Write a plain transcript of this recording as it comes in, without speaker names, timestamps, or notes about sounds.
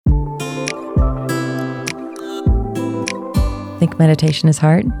Think meditation is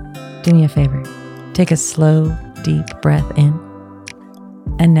hard? Do me a favor. Take a slow, deep breath in,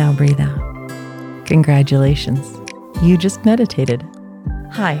 and now breathe out. Congratulations. You just meditated.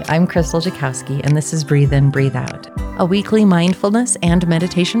 Hi, I'm Crystal Jakowski, and this is Breathe In, Breathe Out, a weekly mindfulness and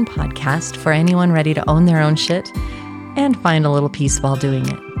meditation podcast for anyone ready to own their own shit and find a little peace while doing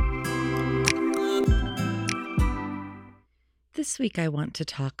it. This week, I want to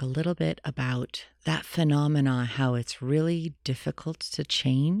talk a little bit about that phenomena, how it's really difficult to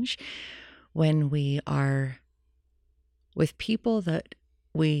change when we are with people that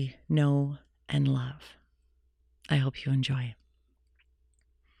we know and love. I hope you enjoy.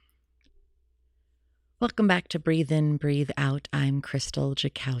 Welcome back to Breathe In, Breathe Out. I'm Crystal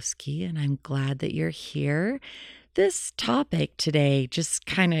Jakowski, and I'm glad that you're here. This topic today just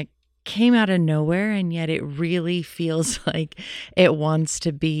kind of came out of nowhere, and yet it really feels like it wants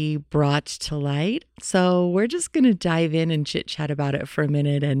to be brought to light. So we're just going to dive in and chit-chat about it for a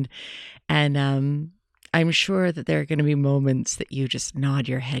minute, and I'm sure that there are going to be moments that you just nod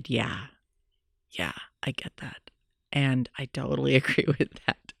your head, yeah, I get that. And I totally agree with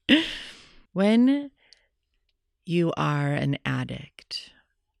that. When you are an addict,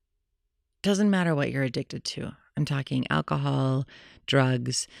 doesn't matter what you're addicted to. I'm talking alcohol,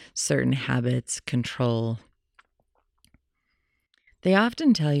 drugs, certain habits, control. They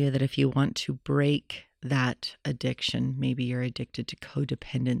often tell you that if you want to break that addiction, maybe you're addicted to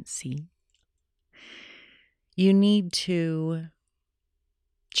codependency, you need to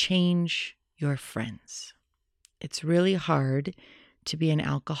change your friends. It's really hard to be an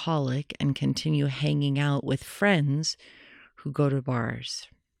alcoholic and continue hanging out with friends who go to bars.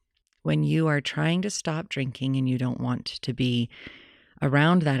 When you are trying to stop drinking and you don't want to be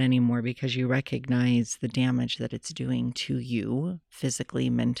around that anymore because you recognize the damage that it's doing to you physically,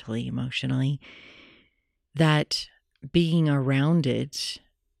 mentally, emotionally, that being around it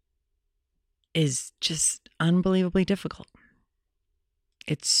is just unbelievably difficult.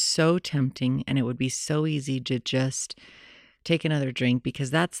 It's so tempting, and it would be so easy to just take another drink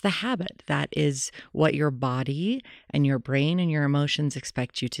because that's the habit. That is what your body and your brain and your emotions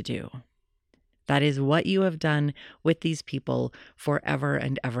expect you to do. That is what you have done with these people forever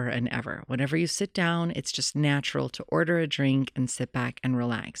and ever and ever. Whenever you sit down, it's just natural to order a drink and sit back and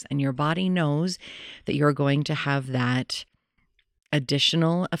relax. And your body knows that you're going to have that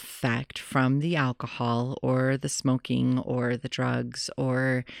additional effect from the alcohol or the smoking or the drugs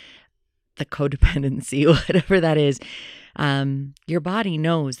or the codependency, whatever that is. Your body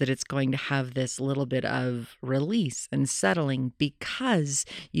knows that it's going to have this little bit of release and settling because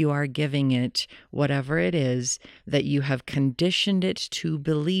you are giving it whatever it is that you have conditioned it to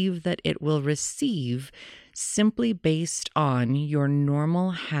believe that it will receive simply based on your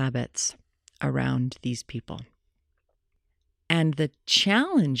normal habits around these people. And the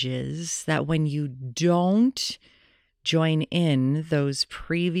challenge is that when you don't join in those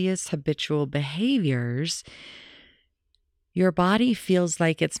previous habitual behaviors, your body feels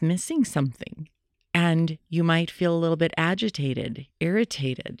like it's missing something. And you might feel a little bit agitated,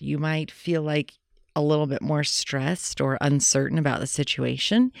 irritated. You might feel like a little bit more stressed or uncertain about the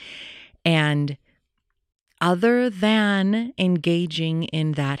situation. And other than engaging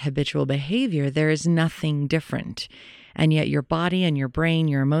in that habitual behavior, there is nothing different. And yet your body and your brain,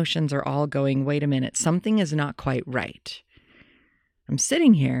 your emotions are all going, wait a minute, something is not quite right. I'm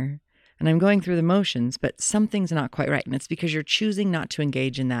sitting here and I'm going through the motions, but something's not quite right. And it's because you're choosing not to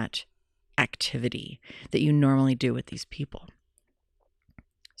engage in that activity that you normally do with these people.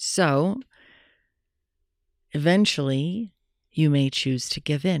 So eventually you may choose to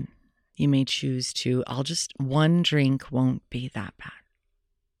give in. You may choose to, one drink won't be that bad.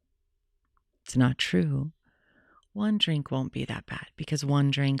 It's not true. One drink won't be that bad because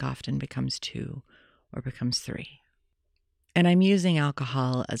one drink often becomes two or becomes three. And I'm using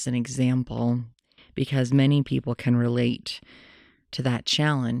alcohol as an example because many people can relate to that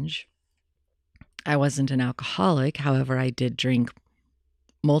challenge. I wasn't an alcoholic. However, I did drink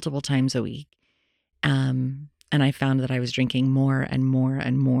multiple times a week. And I found that I was drinking more and more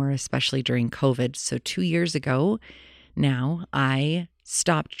and more, especially during COVID. So 2 years ago now, I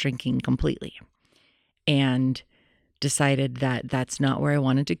stopped drinking completely and decided that that's not where I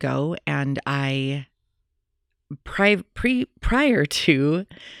wanted to go. And I, prior to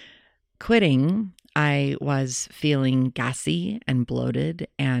quitting, I was feeling gassy and bloated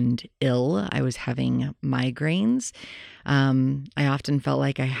and ill. I was having migraines. I often felt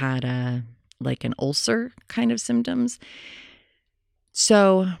like I had an ulcer kind of symptoms.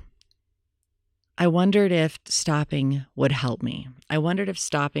 So I wondered if stopping would help me. I wondered if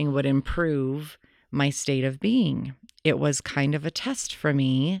stopping would improve my state of being. it was kind of a test for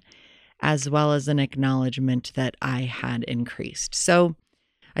me, as well as an acknowledgement that I had increased. So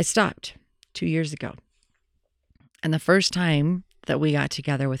I stopped 2 years ago. And the first time that we got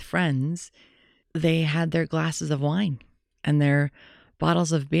together with friends, they had their glasses of wine and their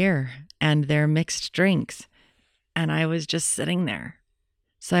bottles of beer and their mixed drinks. And I was just sitting there.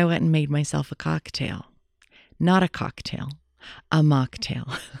 So I went and made myself a cocktail. Not a cocktail, a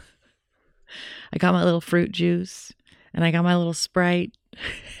mocktail. I got my little fruit juice and I got my little Sprite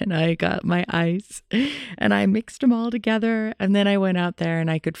and I got my ice and I mixed them all together. And then I went out there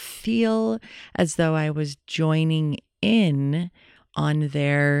and I could feel as though I was joining in on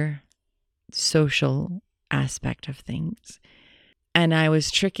their social aspect of things. And I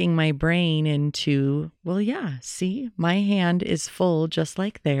was tricking my brain into, well, yeah, see, my hand is full just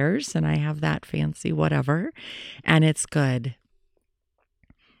like theirs, and I have that fancy whatever, and it's good.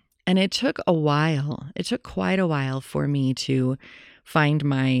 And it took a while. It took quite a while for me to find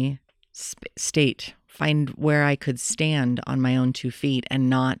my state, find where I could stand on my own 2 feet and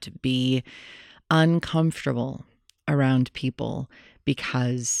not be uncomfortable around people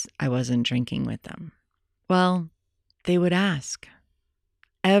because I wasn't drinking with them. Well, they would ask.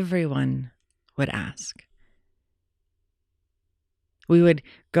 Everyone would ask. We would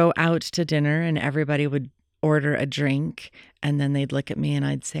go out to dinner and everybody would order a drink, and then they'd look at me and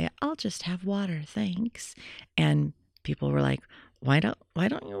I'd say, "I'll just have water, thanks." And people were like, why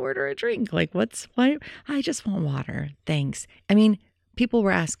don't you order a drink? Like, why? I just want water, thanks. I mean, people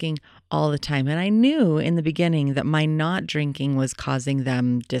were asking all the time. And I knew in the beginning that my not drinking was causing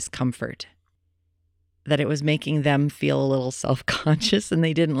them discomfort, that it was making them feel a little self-conscious, and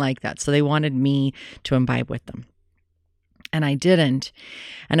they didn't like that. So they wanted me to imbibe with them. And I didn't.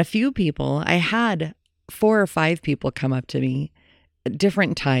 And a few people, I had 4 or 5 people come up to me at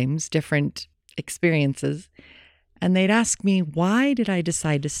different times, different experiences, and they'd ask me, why did I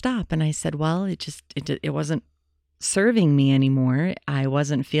decide to stop? And I said, well, it wasn't serving me anymore. I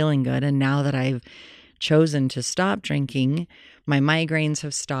wasn't feeling good. And now that I've chosen to stop drinking, my migraines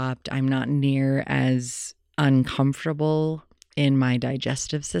have stopped. I'm not near as uncomfortable in my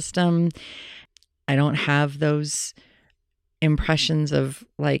digestive system. I don't have those impressions of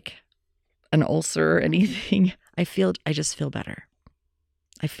like an ulcer or anything. I just feel better.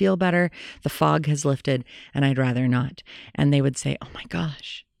 I feel better. The fog has lifted and I'd rather not. And they would say, oh my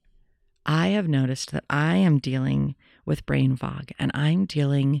gosh, I have noticed that I am dealing with brain fog and I'm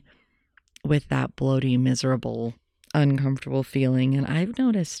dealing with that bloaty, miserable, uncomfortable feeling. And I've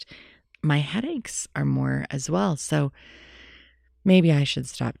noticed my headaches are more as well. So maybe I should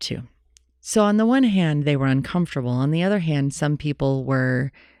stop too. So on the one hand, they were uncomfortable. On the other hand, some people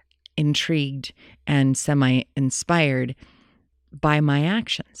were intrigued and semi-inspired by my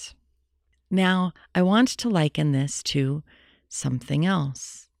actions. Now, I want to liken this to something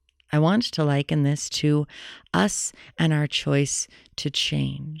else. I want to liken this to us and our choice to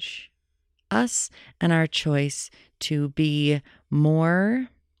change. Us and our choice to be more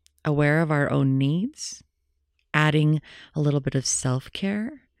aware of our own needs, adding a little bit of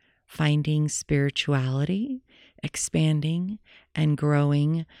self-care, finding spirituality, expanding and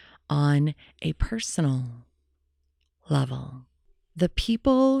growing on a personal level. The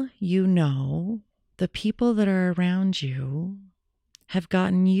people you know, the people that are around you, have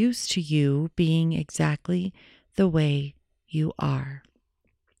gotten used to you being exactly the way you are.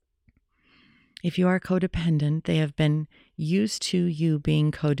 If you are codependent, they have been used to you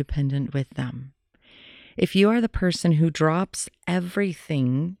being codependent with them. If you are the person who drops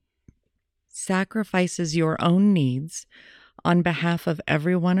everything, sacrifices your own needs on behalf of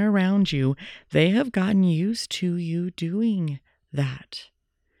everyone around you, they have gotten used to you doing that.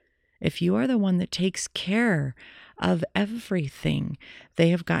 If you are the one that takes care of everything, they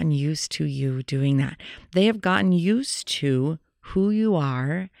have gotten used to you doing that. They have gotten used to who you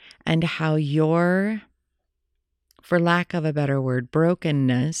are and how your, for lack of a better word,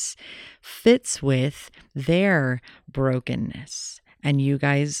 brokenness fits with their brokenness. And you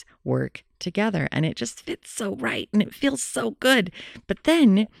guys work together and it just fits so right and it feels so good. But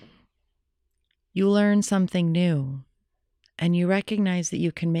then you learn something new and you recognize that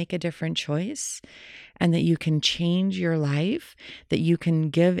you can make a different choice and that you can change your life, that you can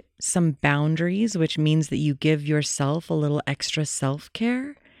give some boundaries, which means that you give yourself a little extra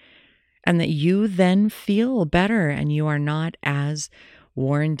self-care, and that you then feel better and you are not as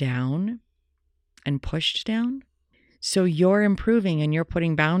worn down and pushed down. So you're improving and you're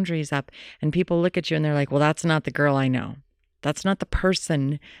putting boundaries up and people look at you and they're like, well, that's not the girl I know. That's not the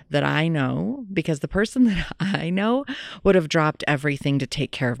person that I know, because the person that I know would have dropped everything to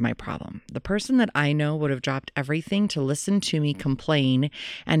take care of my problem. The person that I know would have dropped everything to listen to me complain,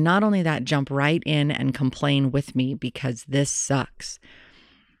 and not only that, jump right in and complain with me because this sucks.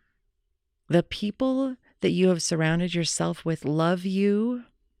 The people that you have surrounded yourself with love you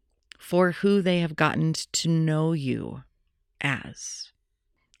for who they have gotten to know you as.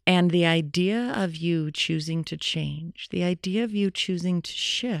 And the idea of you choosing to change, the idea of you choosing to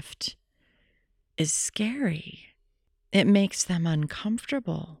shift is scary. It makes them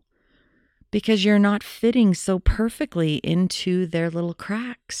uncomfortable because you're not fitting so perfectly into their little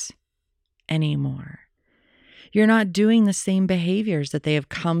cracks anymore. You're not doing the same behaviors that they have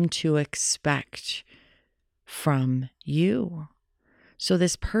come to expect from you. So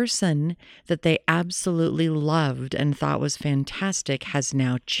this person that they absolutely loved and thought was fantastic has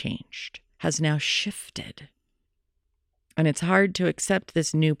now changed, has now shifted. And it's hard to accept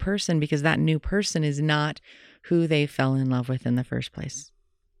this new person because that new person is not who they fell in love with in the first place.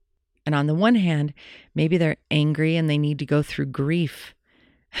 And on the one hand, maybe they're angry and they need to go through grief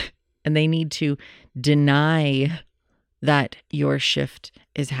and they need to deny that your shift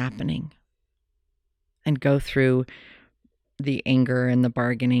is happening and go through the anger and the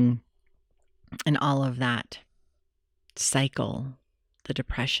bargaining and all of that cycle, the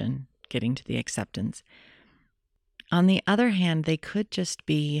depression, getting to the acceptance. On the other hand, they could just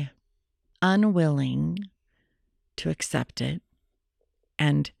be unwilling to accept it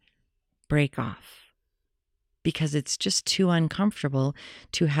and break off because it's just too uncomfortable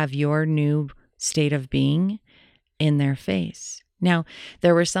to have your new state of being in their face. Now,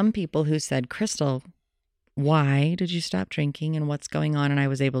 there were some people who said, Crystal, why did you stop drinking and what's going on? And I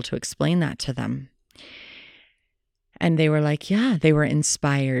was able to explain that to them. And they were like, yeah, they were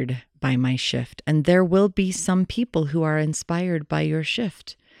inspired by my shift. And there will be some people who are inspired by your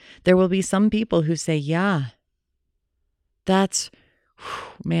shift. There will be some people who say, yeah,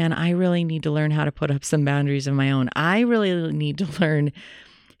 man, I really need to learn how to put up some boundaries of my own. I really need to learn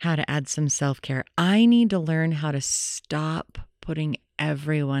how to add some self-care. I need to learn how to stop putting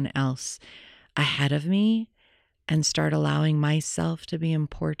everyone else ahead of me and start allowing myself to be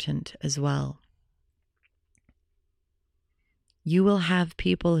important as well. You will have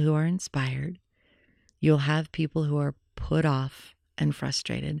people who are inspired. You'll have people who are put off and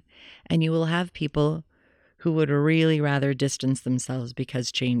frustrated. And you will have people who would really rather distance themselves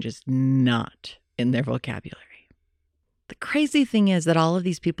because change is not in their vocabulary. The crazy thing is that all of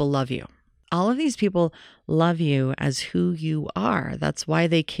these people love you. All of these people love you as who you are. That's why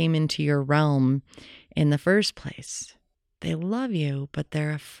they came into your realm in the first place. They love you, but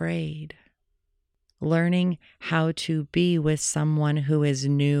they're afraid. Learning how to be with someone who is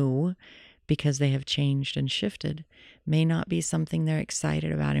new because they have changed and shifted may not be something they're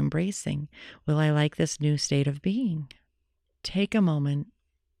excited about embracing. Will I like this new state of being? Take a moment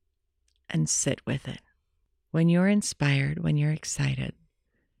and sit with it. When you're inspired, when you're excited,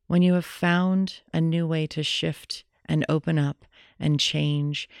 when you have found a new way to shift and open up and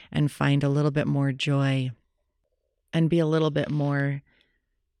change and find a little bit more joy and be a little bit more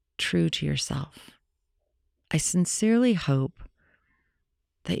true to yourself, I sincerely hope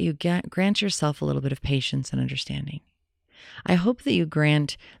that you grant yourself a little bit of patience and understanding. I hope that you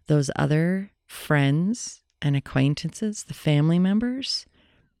grant those other friends and acquaintances, the family members,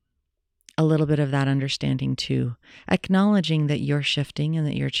 a little bit of that understanding too, acknowledging that you're shifting and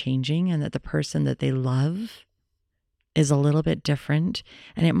that you're changing and that the person that they love is a little bit different,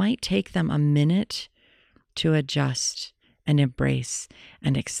 and it might take them a minute to adjust and embrace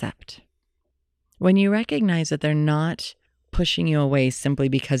and accept. When you recognize that they're not pushing you away simply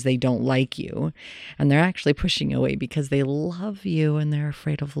because they don't like you, and they're actually pushing you away because they love you and they're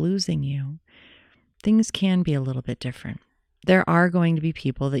afraid of losing you, things can be a little bit different. There are going to be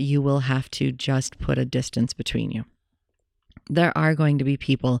people that you will have to just put a distance between you. There are going to be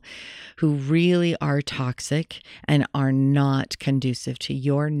people who really are toxic and are not conducive to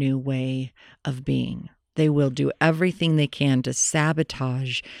your new way of being. They will do everything they can to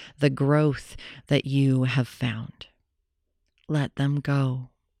sabotage the growth that you have found. Let them go.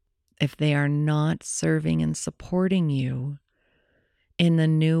 If they are not serving and supporting you in the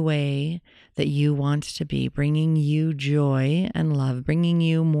new way that you want to be, bringing you joy and love, bringing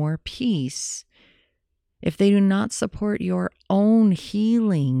you more peace, if they do not support your own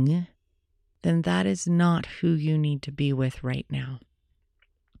healing, then that is not who you need to be with right now.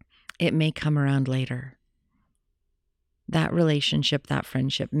 It may come around later. That relationship, that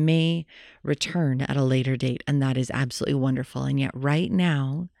friendship may return at a later date, and that is absolutely wonderful. And yet right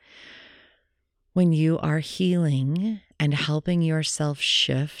now, when you are healing and helping yourself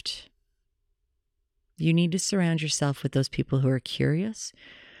shift, you need to surround yourself with those people who are curious,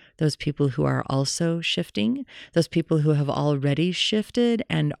 those people who are also shifting, those people who have already shifted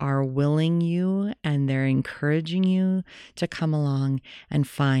and are willing you, and they're encouraging you to come along and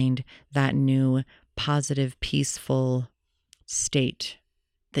find that new, positive, peaceful state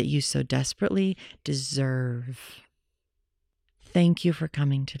that you so desperately deserve. Thank you for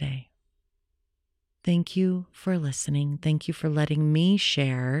coming today. Thank you for listening. Thank you for letting me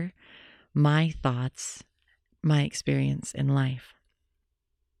share my thoughts, my experience in life.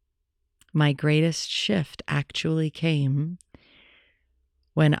 My greatest shift actually came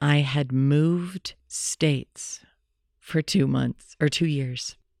when I had moved states for 2 months or 2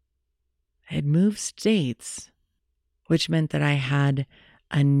 years. I had moved states, which meant that I had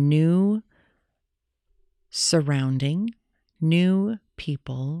a new surrounding, new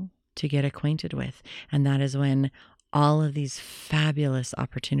people to get acquainted with. And that is when all of these fabulous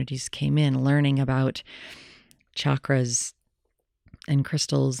opportunities came in, learning about chakras and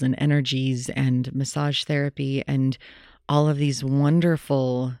crystals and energies and massage therapy and all of these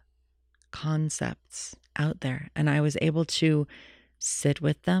wonderful concepts out there. And I was able to sit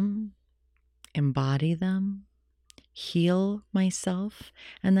with them, embody them, heal myself,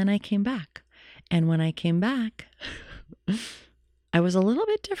 and then I came back. And when I came back, I was a little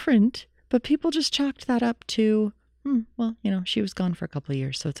bit different, but people just chalked that up to, well, she was gone for a couple of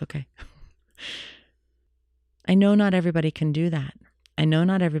years, so it's okay. I know not everybody can do that. I know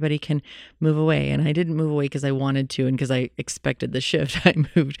not everybody can move away, and I didn't move away because I wanted to and because I expected the shift. I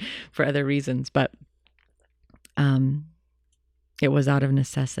moved for other reasons, but it was out of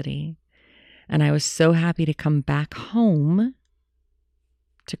necessity. And I was so happy to come back home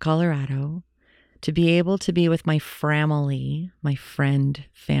to Colorado, to be able to be with my family, my friend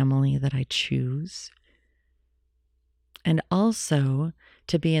family that I choose, and also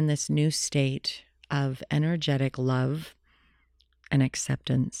to be in this new state of energetic love and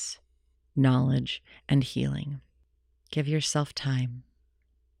acceptance, knowledge, and healing. Give yourself time.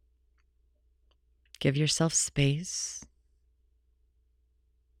 Give yourself space.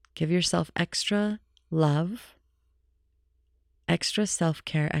 Give yourself extra love, extra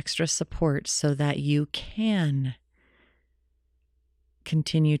self-care, extra support so that you can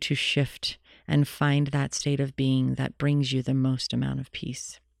continue to shift and find that state of being that brings you the most amount of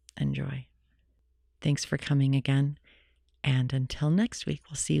peace and joy. Thanks for coming again. And until next week,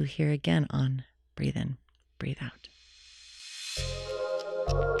 we'll see you here again on Breathe In, Breathe Out.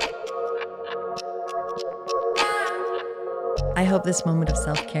 I hope this moment of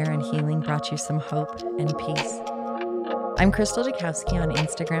self-care and healing brought you some hope and peace. I'm Crystal Jakowski on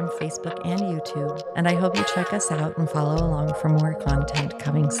Instagram, Facebook, and YouTube, and I hope you check us out and follow along for more content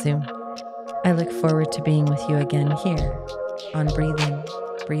coming soon. I look forward to being with you again here on Breathe In,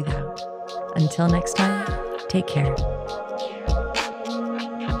 Breathe Out. Until next time, take care.